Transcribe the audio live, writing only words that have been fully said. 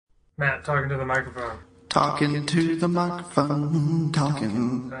Matt talking to the microphone. Talking to the microphone, talking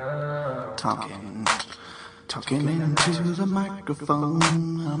into the microphone. I'm talking into the microphone.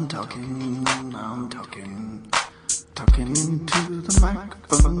 I'm talking into the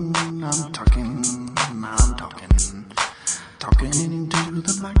microphone. I'm talking into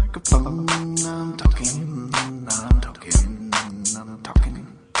the microphone.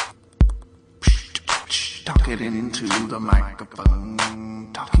 Talking into the microphone. I'm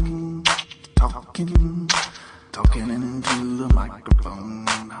talking.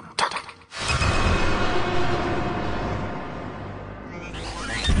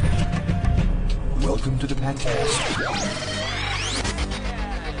 Welcome to the podcast.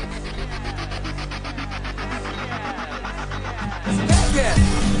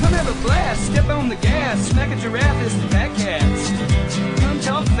 Come have a blast, step on the gas, smack a giraffe, it's the Fat Cats. Come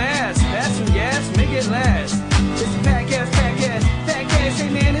talk fast, pass some gas, make it last. It's the Fat Cats, Fat Cats, Fat Cats, hey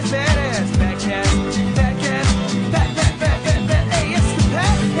man, it's badass. Fat Cats, Fat Cats, Fat, hey, it's the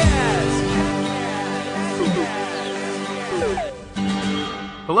Fat Cats.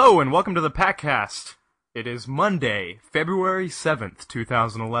 Hello and welcome to the Packcast. It is Monday, February 7th,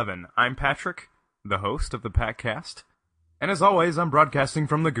 2011. I'm Patrick, the host of the Packcast. And as always, I'm broadcasting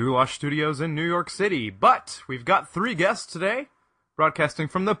from the Goulash Studios in New York City. But we've got three guests today, broadcasting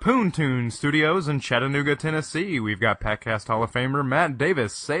from the Poontoon Studios in Chattanooga, Tennessee. We've got Packcast Hall of Famer Matt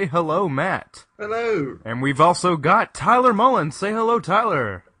Davis. Say hello, Matt. Hello. And we've also got Tyler Mullen. Say hello,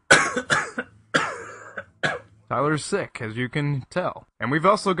 Tyler. Tyler's sick, as you can tell. And we've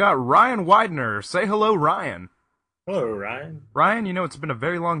also got Ryan Widener. Say hello, Ryan. Hello, Ryan. Ryan, you know, it's been a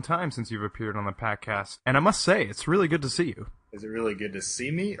very long time since you've appeared on the Packcast, and I must say, it's really good to see you. Is it really good to see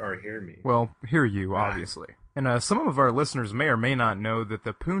me or hear me? Well, hear you, obviously. And some of our listeners may or may not know that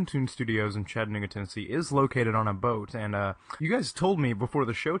the Poontoon Studios in Chattanooga, Tennessee is located on a boat, and you guys told me before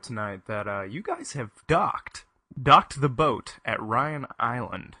the show tonight that you guys have docked the boat at Ryan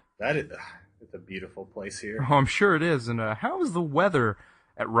Island. That is it's a beautiful place here. Oh, I'm sure it is, and how is the weather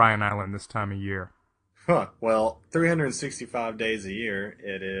at Ryan Island this time of year? Well, 365 days a year,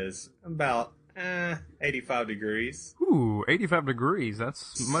 it is about 85 degrees. Ooh, 85 degrees.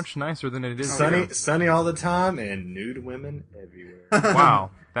 That's much nicer than it is Sunny all the time, and nude women everywhere.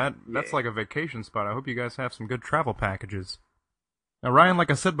 Wow, that's like a vacation spot. I hope you guys have some good travel packages. Now, Ryan, like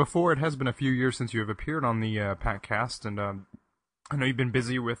I said before, it has been a few years since you have appeared on the Packcast, and I know you've been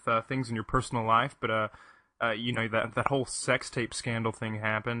busy with things in your personal life, but you know that whole sex tape scandal thing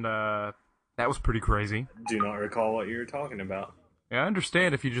happened. That was pretty crazy. Do not recall what you were talking about. Yeah, I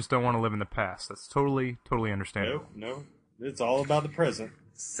understand if you just don't want to live in the past. That's totally understandable. No. It's all about the present.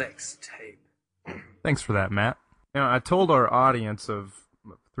 Sex tape. Thanks for that, Matt. Now, I told our audience of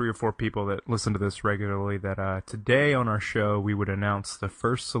 3 or 4 people that listen to this regularly that today on our show we would announce the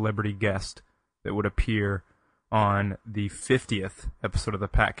first celebrity guest that would appear on the 50th episode of the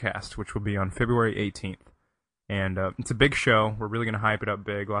Packcast, which will be on February 18th. And it's a big show. We're really going to hype it up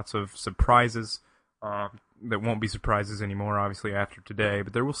big. Lots of surprises that won't be surprises anymore, obviously, after today.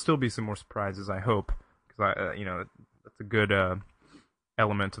 But there will still be some more surprises, I hope. Because, that's a good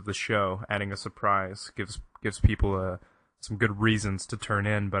element of the show. Adding a surprise gives people some good reasons to turn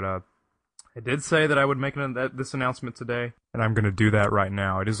in. But I did say that I would make this announcement today, and I'm going to do that right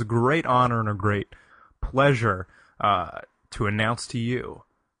now. It is a great honor and a great pleasure to announce to you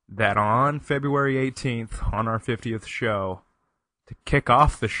that on February 18th, on our 50th show, to kick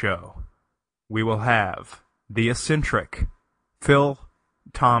off the show, we will have the eccentric Phil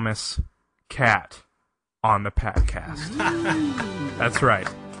Thomas Cat on the Packcast. That's right.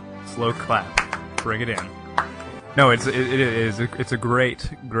 Slow clap. Bring it in. No, it's a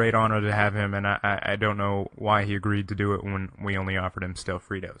great honor to have him, and I don't know why he agreed to do it when we only offered him Stale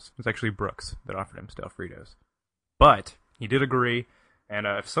Fritos. It was actually Brooks that offered him Stale Fritos. But he did agree. And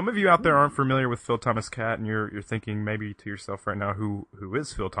if some of you out there aren't familiar with Phil Thomas Cat, and you're thinking maybe to yourself right now, who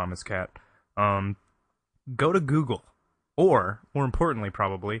is Phil Thomas Cat? Go to Google, or more importantly,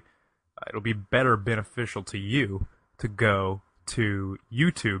 probably it'll be better beneficial to you to go to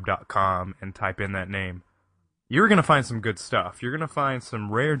YouTube.com and type in that name. You're gonna find some good stuff. You're gonna find some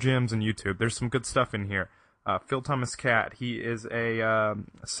rare gems in YouTube. There's some good stuff in here. Phil Thomas Cat. He is a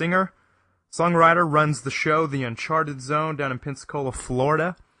singer. Songwriter, runs the show The Uncharted Zone down in Pensacola,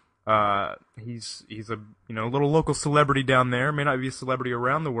 Florida. He's a little local celebrity down there. May not be a celebrity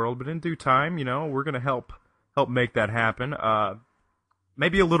around the world, but in due time, we're gonna help make that happen.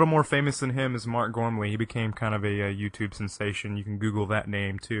 Maybe a little more famous than him is Mark Gormley. He became kind of a YouTube sensation. You can Google that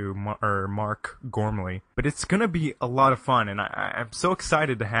name too, Mark Gormley. But it's gonna be a lot of fun, and I'm so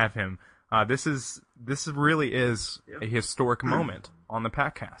excited to have him. This really is a historic moment on the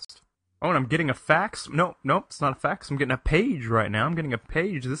Packcast. Oh, and I'm getting a fax. Nope, it's not a fax. I'm getting a page right now. I'm getting a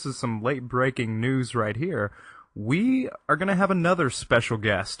page. This is some late-breaking news right here. We are going to have another special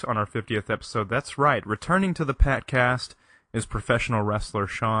guest on our 50th episode. That's right. Returning to the Patcast is professional wrestler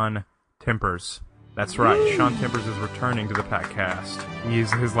Sean Tempers. That's right. Woo! Sean Tempers is returning to the Patcast.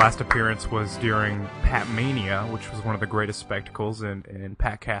 His last appearance was during Patmania, which was one of the greatest spectacles in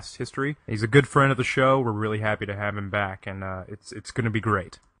Patcast history. He's a good friend of the show. We're really happy to have him back, and it's going to be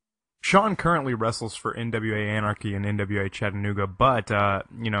great. Sean currently wrestles for NWA Anarchy and NWA Chattanooga, but,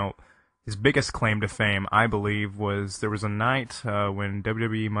 his biggest claim to fame, I believe, was there was a night when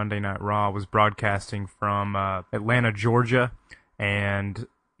WWE Monday Night Raw was broadcasting from Atlanta, Georgia, and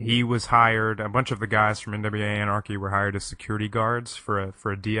he was hired. A bunch of the guys from NWA Anarchy were hired as security guards for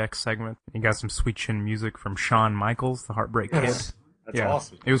a DX segment. He got some sweet chin music from Shawn Michaels, the Heartbreak Kid. That's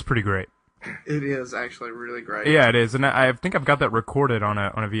awesome. It was pretty great. It is actually really great. Yeah, it is, and I think I've got that recorded on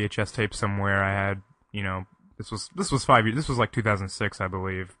a VHS tape somewhere. I had, this was 5 years. This was like 2006, I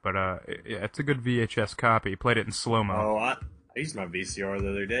believe. But it's a good VHS copy. Played it in slow mo. Oh, I used my VCR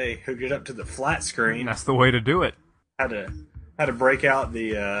the other day. Hooked it up to the flat screen. That's the way to do it. Had to break out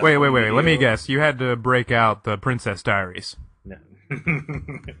the. Wait. Let me guess. You had to break out the Princess Diaries. No.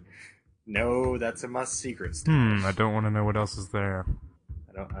 No, that's in my secret stash. I don't want to know what else is there.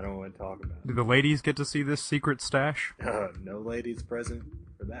 I don't want to talk about it. Do the ladies get to see this secret stash? No ladies present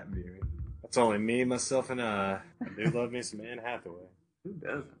for that viewing. That's only me, myself, and I. I do love me some Anne Hathaway. Who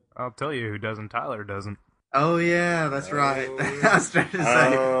doesn't? I'll tell you who doesn't. Tyler doesn't. Oh, yeah, that's right. I was trying to say,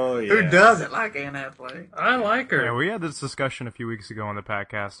 yeah. Who doesn't like Anne Hathaway? I like her. Yeah, we had this discussion a few weeks ago on the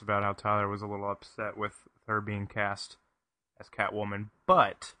podcast about how Tyler was a little upset with her being cast as Catwoman.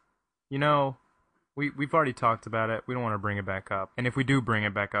 But, we've already talked about it. We don't want to bring it back up. And if we do bring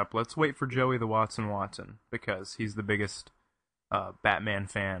it back up, let's wait for Joey the Watson, because he's the biggest Batman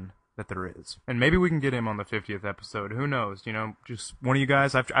fan that there is. And maybe we can get him on the 50th episode. Who knows? Just one of you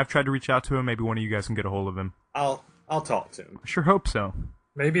guys. I've tried to reach out to him. Maybe one of you guys can get a hold of him. I'll talk to him. I sure hope so.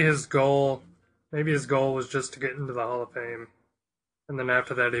 Maybe his goal was just to get into the Hall of Fame. And then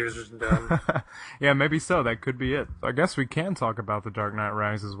after that, he was just done. Yeah, maybe so. That could be it. I guess we can talk about The Dark Knight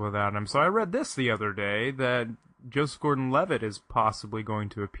Rises without him. So I read this the other day, that Joseph Gordon-Levitt is possibly going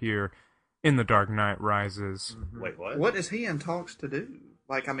to appear in The Dark Knight Rises. Wait, what? What is he in talks to do?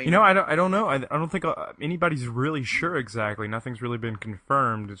 Like, I mean... I don't know. I don't think anybody's really sure exactly. Nothing's really been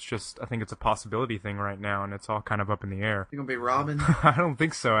confirmed. It's just, I think it's a possibility thing right now, and it's all kind of up in the air. You gonna be Robin? I don't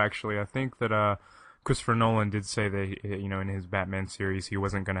think so, actually. I think that, Christopher Nolan did say that, in his Batman series, he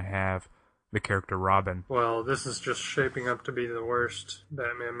wasn't going to have the character Robin. Well, this is just shaping up to be the worst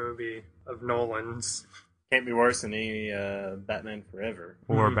Batman movie of Nolan's. Can't be worse than any Batman Forever.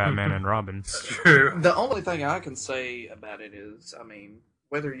 Or Batman and Robin. It's true. The only thing I can say about it is, I mean,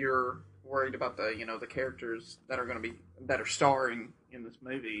 whether you're worried about the characters that are starring in this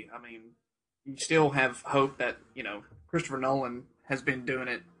movie, I mean, you still have hope that, Christopher Nolan has been doing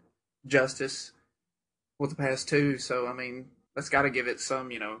it justice with the past two, so I mean, that's got to give it some,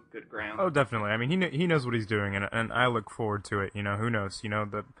 good ground. Oh, definitely. I mean, he knows what he's doing, and I look forward to it. Who knows?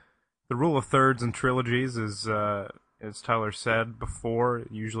 The rule of thirds and trilogies is, as Tyler said before,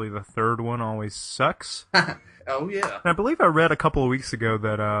 usually the third one always sucks. Oh yeah. And I believe I read a couple of weeks ago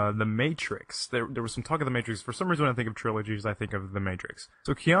that The Matrix. There was some talk of The Matrix. For some reason, when I think of trilogies, I think of The Matrix.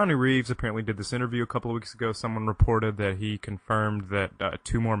 So Keanu Reeves apparently did this interview a couple of weeks ago. Someone reported that he confirmed that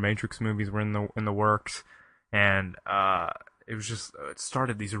 2 more Matrix movies were in the works, and it was just it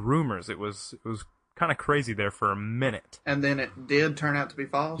started these rumors. It was kind of crazy there for a minute. And then it did turn out to be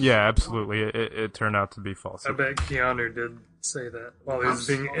false? Yeah, absolutely. It turned out to be false. I bet Keanu did say that while he was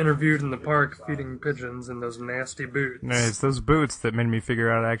being interviewed in the park feeding pigeons in those nasty boots. No, it's those boots that made me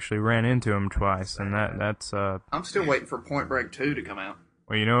figure out I actually ran into him twice, and that's... I'm still waiting for Point Break 2 to come out.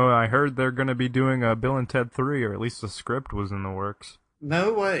 Well, I heard they're going to be doing a Bill and Ted 3, or at least the script was in the works.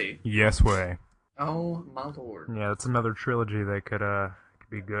 No way. Yes way. Oh, my lord. Yeah, it's another trilogy that could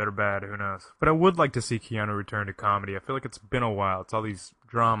be good or bad, who knows. But I would like to see Keanu return to comedy. I feel like it's been a while. It's all these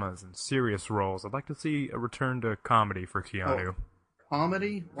dramas and serious roles. I'd like to see a return to comedy for Keanu. Oh,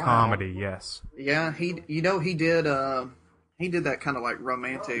 comedy? Wow. Comedy, yes. Yeah, he did that kind of like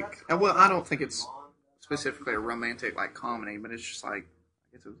romantic. Well, I don't think it's specifically a romantic like comedy, but it's just like,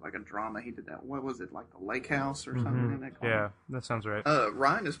 I guess it was like a drama. He did that. What was it, like The Lake House or something in that comedy? Yeah, that sounds right.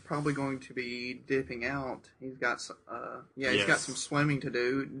 Ryan is probably going to be dipping out. He's got some, he's Yes. got some swimming to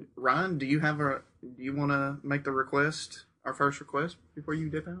do. Ryan, do you want to make the request, our first request, before you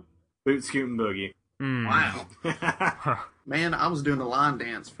dip out? Boot Scoot and Boogie. Wow. Man, I was doing the line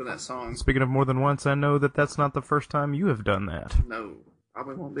dance for that song. Speaking of more than once, I know that that's not the first time you have done that. No.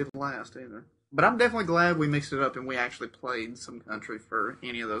 Probably won't be the last either. But I'm definitely glad we mixed it up and we actually played some country for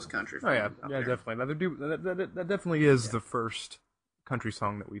any of those country Oh yeah, fans out yeah, there. definitely. That definitely is the first country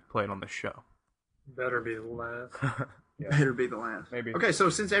song that we've played on the show. Better be the last. Better be the last. Maybe. Okay, so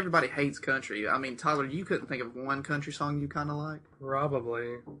since everybody hates country, I mean, Tyler, you couldn't think of one country song you kind of like?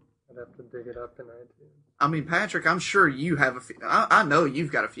 Probably. I'd have to dig it up in iTunes. I mean, Patrick, I'm sure you have a few. I know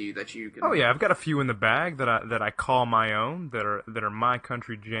you've got a few that you can. Oh yeah, I've got a few in the bag that I call my own, that are my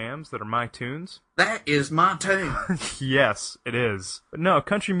country jams, that are my tunes. That is my tune. Yes, it is. But no,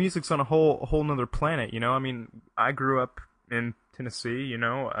 country music's on a whole nother planet. You know, I mean, I grew up in Tennessee. You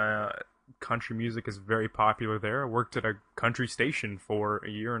know, country music is very popular there. I worked at a country station for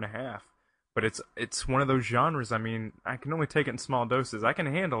a year and a half. But it's one of those genres. I mean, I can only take it in small doses. I can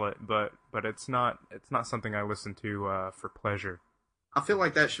handle it, but it's not something I listen to for pleasure. I feel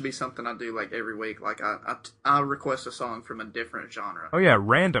like that should be something I do like every week. Like I request a song from a different genre. Oh yeah,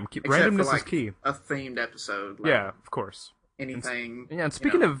 randomness for, like, is key. A themed episode. Like Yeah, of course. Anything. And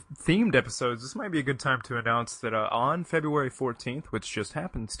speaking of themed episodes, this might be a good time to announce that on February 14th, which just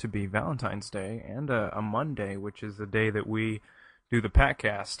happens to be Valentine's Day, and a Monday, which is the day that we do the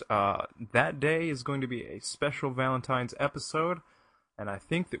Patcast, that day is going to be a special Valentine's episode, and I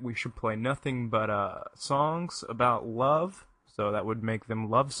think that we should play nothing but songs about love. So that would make them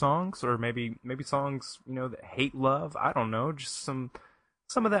love songs, or maybe songs, you know, that hate love. I don't know, just some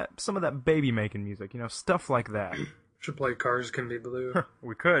of that baby making music, you know, stuff like that. Should play Cars Can Be Blue.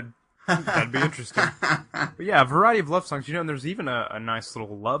 We could. That'd be interesting. But yeah, a variety of love songs. You know, and there's even a nice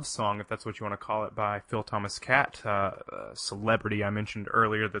little love song, if that's what you want to call it, by Phil Thomas Cat, a celebrity I mentioned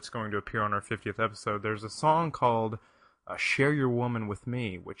earlier that's going to appear on our 50th episode. There's a song called Share Your Woman With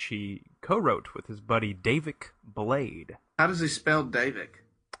Me, which he co-wrote with his buddy Davick Blade. How does he spell Davick?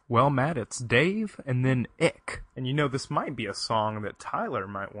 Well, Matt, it's Dave and then Ick. And you know, this might be a song that Tyler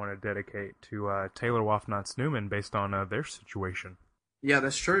might want to dedicate to Taylor Waffnotz Newman based on their situation. Yeah,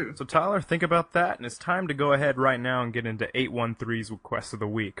 that's true. So Tyler, think about that, and it's time to go ahead right now and get into 813's Request of the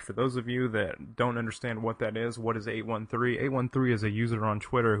Week. For those of you that don't understand what that is, what is 813? 813 is a user on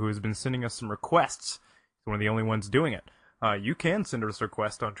Twitter who has been sending us some requests. He's one of the only ones doing it. You can send us a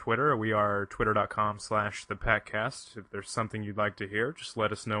request on Twitter. We are twitter.com/thepatcast. If there's something you'd like to hear, just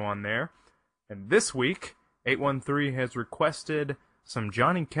let us know on there. And this week, 813 has requested some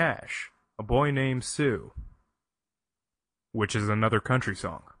Johnny Cash, A Boy Named Sue, which is another country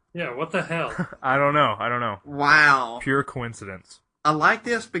song. Yeah, what the hell? I don't know. Wow. Pure coincidence. I like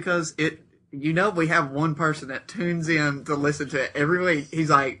this because we have one person that tunes in to listen to it every week.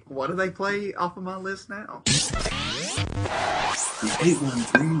 He's like, what do they play off of my list now? The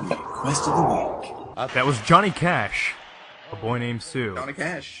 813 Request of the Week. That was Johnny Cash, A Boy Named Sue, Johnny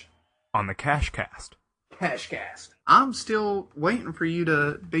Cash. on the Cashcast. Cashcast. I'm still waiting for you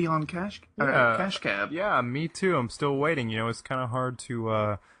to be on Cash Cab. Yeah, me too. I'm still waiting. You know, it's kind of hard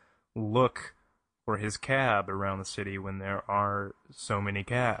to look for his cab around the city when there are so many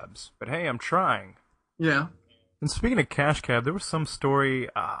cabs. But hey, I'm trying. Yeah. And speaking of Cash Cab, there was some story,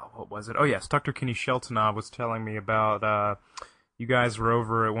 what was it? Oh yes, Dr. Kenny Sheltonov was telling me about, you guys were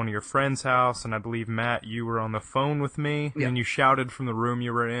over at one of your friends' house, and I believe, Matt, you were on the phone with me, Yeah. and you shouted from the room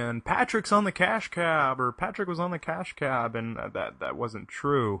you were in, Patrick's on the Cash Cab, or Patrick was on the Cash Cab, and that wasn't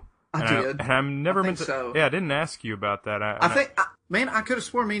I did. And I'm never I meant think to, so. yeah, I didn't ask you about that. I could have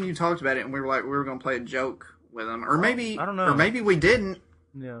sworn me and you talked about it, and we were going to play a joke with him. Or maybe, I don't know. Or maybe we didn't.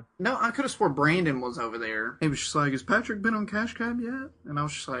 yeah. No, I could have swore Brandon was over there. He was just like, has Patrick been on Cash Cab yet? And I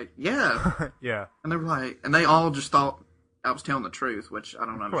was just like, yeah. Yeah. And they were like, and they all just thought I was telling the truth, which I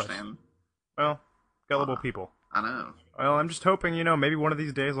don't course. understand. Well, gullible people. I know. Well, I'm just hoping, you know, maybe one of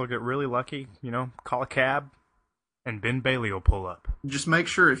these days I'll get really lucky, you know, call a cab, and Ben Bailey will pull up. Just make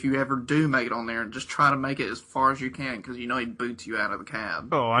sure if you ever do make it on there, just try to make it as far as you can, because you know he boots you out of the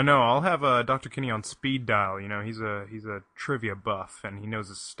cab. Oh, I know. I'll have Dr. Kenny on speed dial. You know, he's a trivia buff, and he knows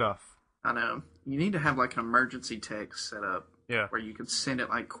his stuff. I know. You need to have like an emergency text set up. Yeah. Where you can send it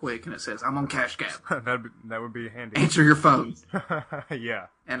like quick, and it says, "I'm on Cash Cab. that would be handy. Answer your phone." Yeah.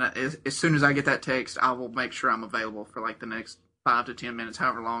 And as soon as I get that text, I will make sure I'm available for like the next 5 to 10 minutes,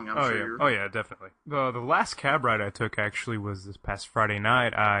 however long I'm sure. Yeah. Oh yeah, definitely. The last cab ride I took actually was this past Friday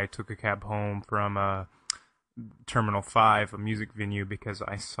night. I took a cab home from Terminal 5, a music venue, because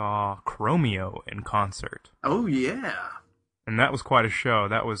I saw Chromeo in concert. Oh yeah. And that was quite a show.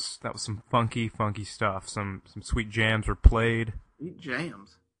 That was some funky stuff. Some sweet jams were played. Eat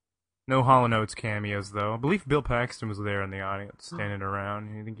jams. No Hall & Oates cameos, though. I believe Bill Paxton was there in the audience, standing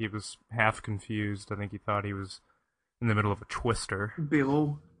around. I think he was half confused. I think he thought he was in the middle of a Twister.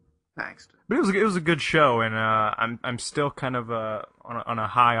 Bill. Paxton. But it was a good show, and I'm still kind of on a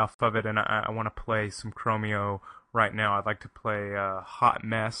high off of it, and I want to play some Chromeo right now. I'd like to play Hot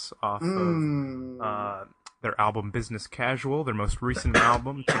Mess off of their album Business Casual, their most recent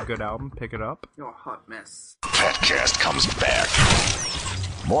album. It's a good album. Pick it up. You're a hot mess. Podcast comes back.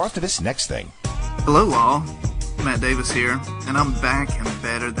 More after this next thing. Hello all, Matt Davis here, and I'm back and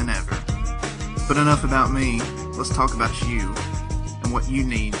better than ever. But enough about me, let's talk about you, and what you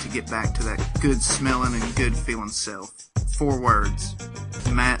need to get back to that good smelling and good feeling self. 4 words,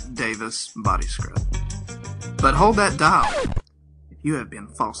 Matt Davis Body Scrub. But hold that dial. If you have been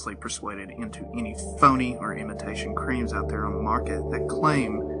falsely persuaded into any phony or imitation creams out there on the market that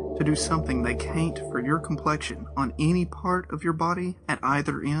claim to do something they can't for your complexion on any part of your body at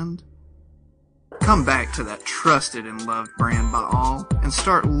either end, come back to that trusted and loved brand by all and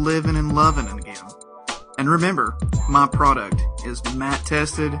start living and loving it again. And remember, my product is Matt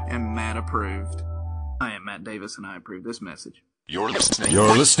tested and Matt approved. I am Matt Davis and I approve this message. You're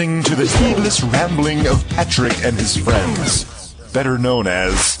listening to the heedless rambling of Patrick and his friends, better known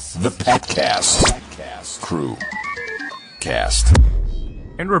as the Patcast Crew Cast.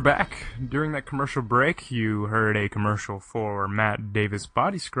 And we're back. During that commercial break, you heard a commercial for Matt Davis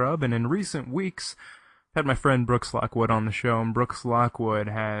Body Scrub, and in recent weeks, had my friend Brooks Lockwood on the show, and Brooks Lockwood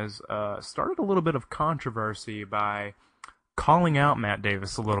has started a little bit of controversy by calling out Matt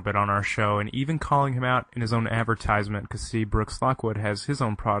Davis a little bit on our show, and even calling him out in his own advertisement, because see, Brooks Lockwood has his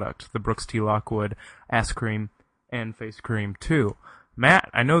own product, the Brooks T. Lockwood Ass Cream and Face Cream too. Matt,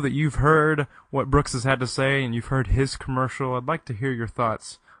 I know that you've heard what Brooks has had to say, and you've heard his commercial. I'd like to hear your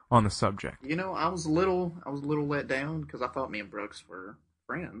thoughts on the subject. You know, I was a little let down because I thought me and Brooks were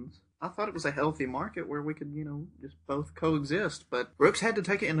friends. I thought it was a healthy market where we could, just both coexist. But Brooks had to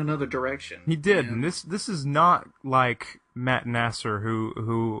take it in another direction. He did, and this is not like Matt Nasser,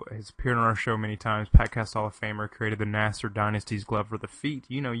 who has appeared on our show many times, Patcast Hall of Famer, created the Nasser Dynasty's glove for the feet.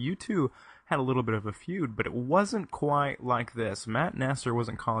 You two had a little bit of a feud, but it wasn't quite like this. Matt Nasser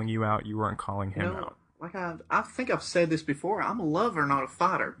wasn't calling you out, you weren't calling him out. Like I think I've said this before, I'm a lover, not a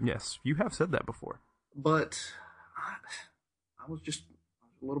fighter. Yes, you have said that before. But I was just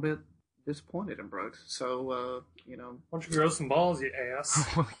a little bit disappointed in Brooks. So, Why don't you grow some balls, you ass?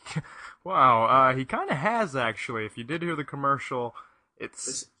 Wow, he kind of has, actually. If you did hear the commercial, he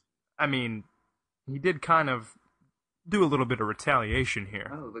did kind of do a little bit of retaliation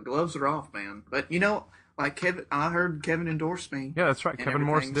here. Oh, the gloves are off, man. But, like Kevin, I heard Kevin endorsed me. Yeah, that's right. Kevin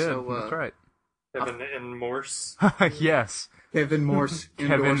Morse did. So, that's right. Kevin and Morse. Yes. Kevin Morse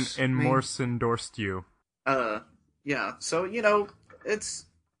endorsed Kevin and me. Morse endorsed you. Yeah. So, it's...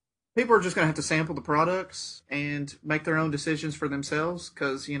 People are just going to have to sample the products and make their own decisions for themselves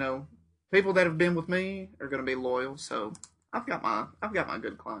because, people that have been with me are going to be loyal. So I've got my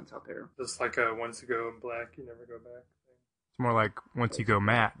good clients out there. Just like once you go black, you never go back. It's more like once you go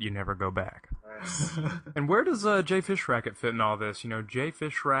Matt, you never go back. Nice. And where does Jay Fish Racket fit in all this? Jay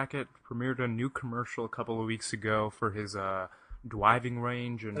Fish Racket premiered a new commercial a couple of weeks ago for his driving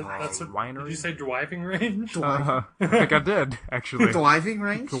range and winery. Did you say driving range? I think I did, actually. Driving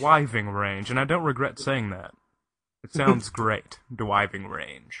range? Driving range, and I don't regret saying that. It sounds great. Driving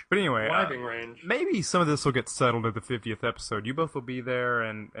range. But anyway, Driving range. Maybe some of this will get settled at the 50th episode. You both will be there,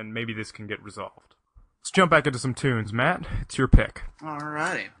 and maybe this can get resolved. Let's jump back into some tunes. Matt, it's your pick.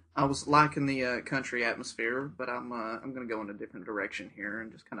 Alrighty. I was liking the country atmosphere, but I'm going to go in a different direction here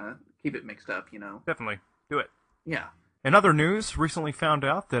and just kind of keep it mixed up, Definitely. Do it. Yeah. In other news, recently found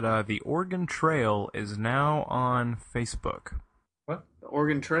out that the Oregon Trail is now on Facebook. What? The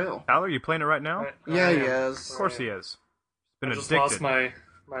Oregon Trail. Tyler, you playing it right now? Yeah, he Of is. course he is. Been I just addicted. lost my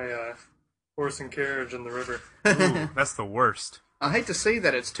horse and carriage in the river. Ooh, that's the worst. I hate to see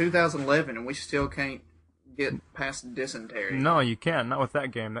that it's 2011 and we still can't get past dysentery. No, you can't. Not with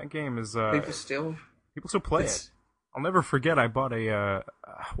that game. That game is... People still play it. I'll never forget, I bought I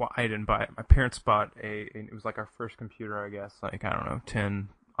didn't buy it. My parents bought it was like our first computer, I guess, like, I don't know, 10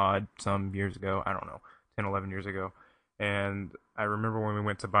 odd some years ago. I don't know, 10, 11 years ago. And I remember when we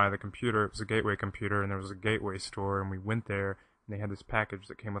went to buy the computer, it was a Gateway computer, and there was a Gateway store, and we went there, and they had this package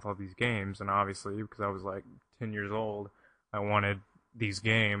that came with all these games, and obviously, because I was like 10 years old, I wanted these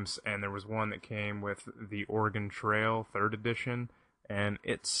games, and there was one that came with the Oregon Trail 3rd edition, and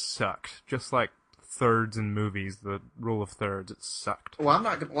it sucked. Just like thirds in movies, the rule of thirds, it sucked. Well, I'm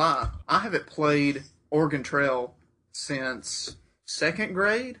not going to lie. I haven't played Oregon Trail since 2nd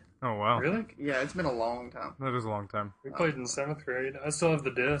grade. Oh, wow. Really? Yeah, it's been a long time. That is a long time. We played in 7th grade. I still have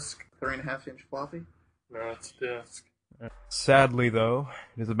the disc. 3.5-inch floppy. No, it's disc. Sadly, though,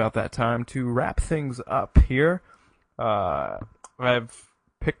 it is about that time to wrap things up here. I've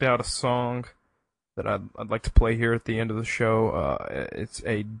picked out a song that I'd like to play here at the end of the show. It's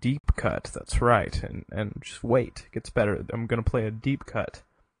a deep cut, that's right, and just wait, it gets better. I'm going to play a deep cut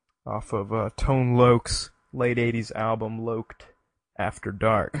off of Tone Loc's late 80s album, Loked After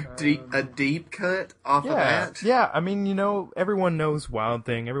Dark. A deep cut off of that? Yeah, I mean, you know, everyone knows Wild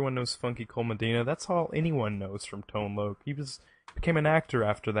Thing, everyone knows Funky Cole Medina, that's all anyone knows from Tone Loc. He became an actor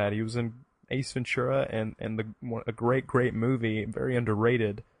after that. He was in Ace Ventura and a great movie, very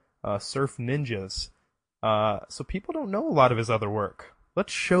underrated, Surf Ninjas. So people don't know a lot of his other work.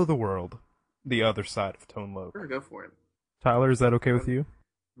 Let's show the world the other side of Tone Loc. Sure, go for it. Tyler, is that okay with you?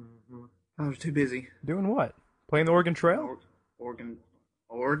 I was too busy. Doing what? Playing the Oregon Trail?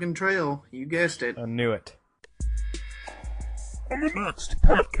 Oregon Trail, you guessed it. I knew it. On the next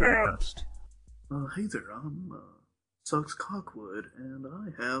podcast. Hey there, I'm Sucks Cockwood, and I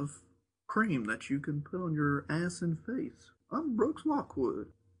have cream that you can put on your ass and face. I'm Brooks Lockwood.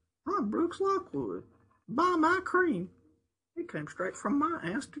 Buy my cream. It came straight from my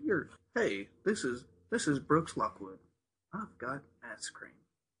ass to yours. Hey, this is Brooks Lockwood. I've got ass cream.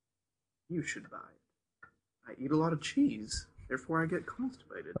 You should buy it. I eat a lot of cheese, therefore I get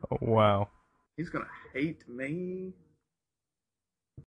constipated. Oh, wow. He's gonna hate me